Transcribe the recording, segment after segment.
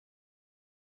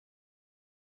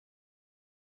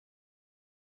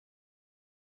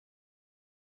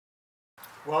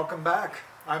Welcome back.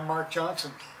 I'm Mark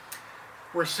Johnson.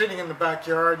 We're sitting in the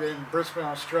backyard in Brisbane,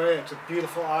 Australia. It's a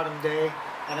beautiful autumn day,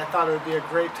 and I thought it would be a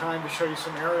great time to show you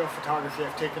some aerial photography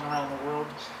I've taken around the world.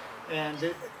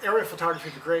 And aerial photography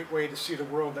is a great way to see the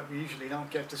world that we usually don't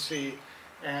get to see.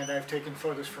 And I've taken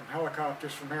photos from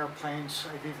helicopters, from airplanes.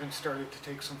 I've even started to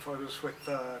take some photos with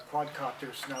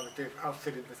quadcopters now that they've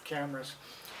outfitted with cameras.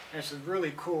 And it's a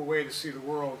really cool way to see the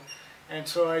world. And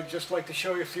so I'd just like to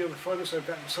show you a few of the photos I've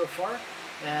gotten so far,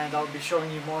 and I'll be showing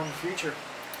you more in the future.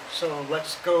 So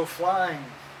let's go flying.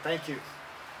 Thank you.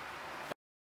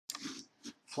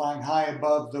 Flying high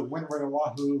above the Windward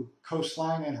Oahu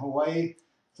coastline in Hawaii.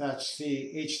 That's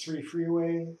the H3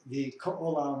 freeway, the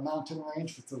Ko'ola mountain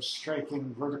range with those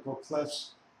striking vertical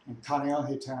cliffs, and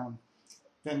Kaneohe town.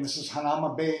 Then this is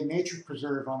Hanauma Bay Nature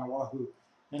Preserve on Oahu,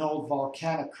 an old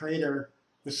volcanic crater.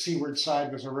 The seaward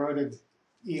side was eroded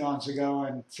eons ago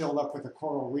and filled up with a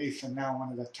coral reef, and now one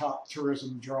of the top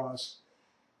tourism draws.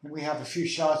 And we have a few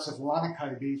shots of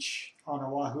Lanikai Beach on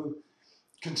Oahu,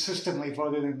 consistently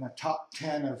voted in the top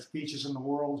 10 of beaches in the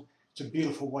world. It's a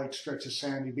beautiful white stretch of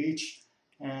sandy beach.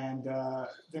 And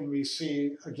then we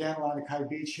see, again, Lanikai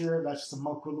Beach here. That's the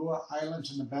Mokulua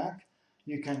Islands in the back.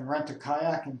 You can rent a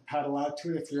kayak and paddle out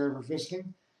to it if you're ever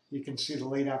visiting. You can see the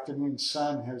late afternoon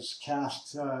sun has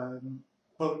cast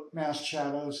boat mast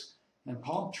shadows and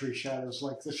palm tree shadows,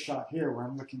 like this shot here where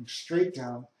I'm looking straight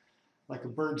down like a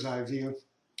bird's eye view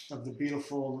of the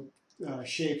beautiful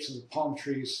shapes of the palm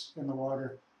trees in the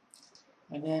water.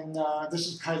 And then this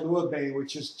is Kailua Bay,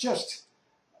 which is just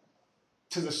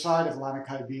to the side of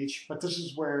Lanikai Beach, but this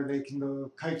is where they can go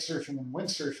kite surfing and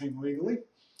windsurfing legally.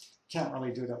 Can't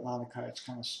really do it at Lanikai, it's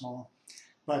kind of small,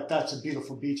 but that's a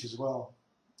beautiful beach as well.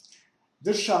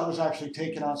 This shot was actually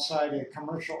taken outside a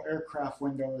commercial aircraft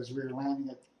window as we were landing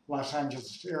at Los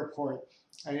Angeles airport.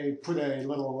 I put a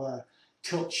little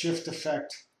tilt shift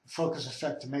effect, focus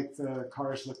effect, to make the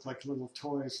cars look like little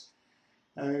toys.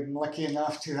 I'm lucky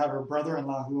enough to have a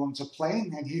brother-in-law who owns a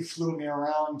plane, and he flew me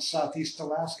around Southeast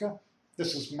Alaska.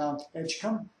 This is Mount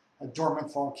Edgecombe, a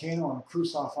dormant volcano on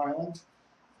Crusoe Island.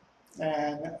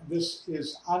 And this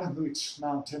is Anahuit's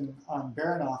Mountain on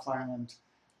Baranof Island.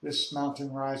 This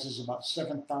mountain rises about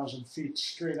 7,000 feet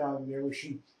straight out of the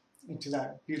ocean into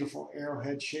that beautiful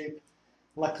arrowhead shape.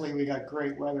 Luckily, we got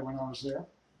great weather when I was there.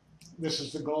 This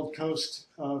is the Gold Coast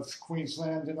of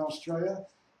Queensland in Australia,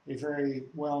 a very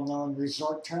well-known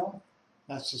resort town.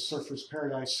 That's the Surfer's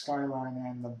Paradise skyline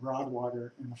and the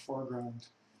Broadwater in the foreground.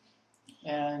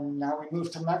 And now we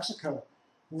move to Mexico,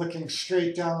 looking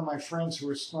straight down on my friends who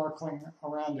are snorkeling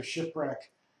around a shipwreck.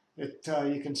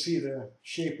 You can see the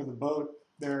shape of the boat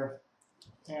there.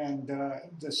 And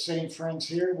the same friends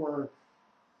here were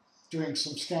doing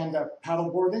some stand-up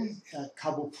paddleboarding at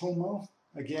Cabo Pulmo,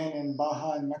 again in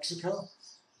Baja in Mexico.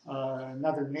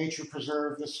 Another nature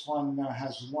preserve. This one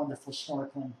has wonderful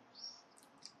snorkeling.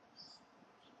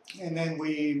 And then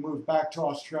we moved back to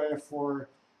Australia for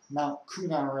Mount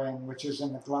Coonawarring, which is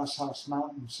in the Glasshouse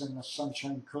Mountains in the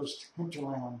Sunshine Coast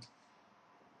hinterland.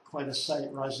 Quite a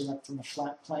sight rising up from the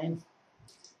flat plain.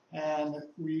 And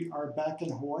we are back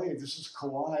in Hawaii. This is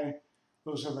Kauai.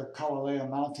 Those are the Kalalea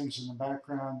Mountains in the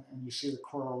background, and you see the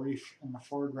coral reef in the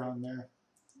foreground there.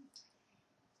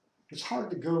 It's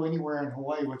hard to go anywhere in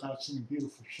Hawaii without seeing a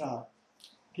beautiful shot.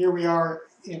 Here we are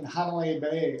in Hanalei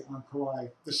Bay on Kauai.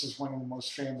 This is one of the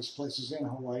most famous places in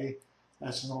Hawaii.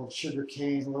 That's an old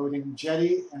sugarcane loading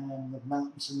jetty and the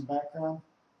mountains in the background.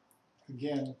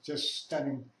 Again, just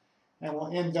stunning. And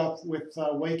we'll end up with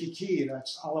Waikiki.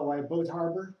 That's Alawai Boat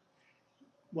Harbor,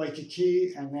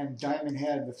 Waikiki, and then Diamond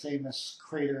Head, the famous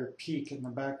crater peak in the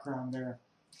background there.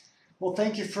 Well,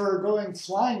 thank you for going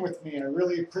flying with me. I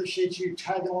really appreciate you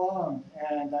tagging along,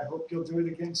 and I hope you'll do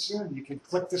it again soon. You can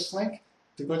click this link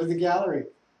to go to the gallery.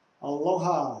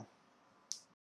 Aloha.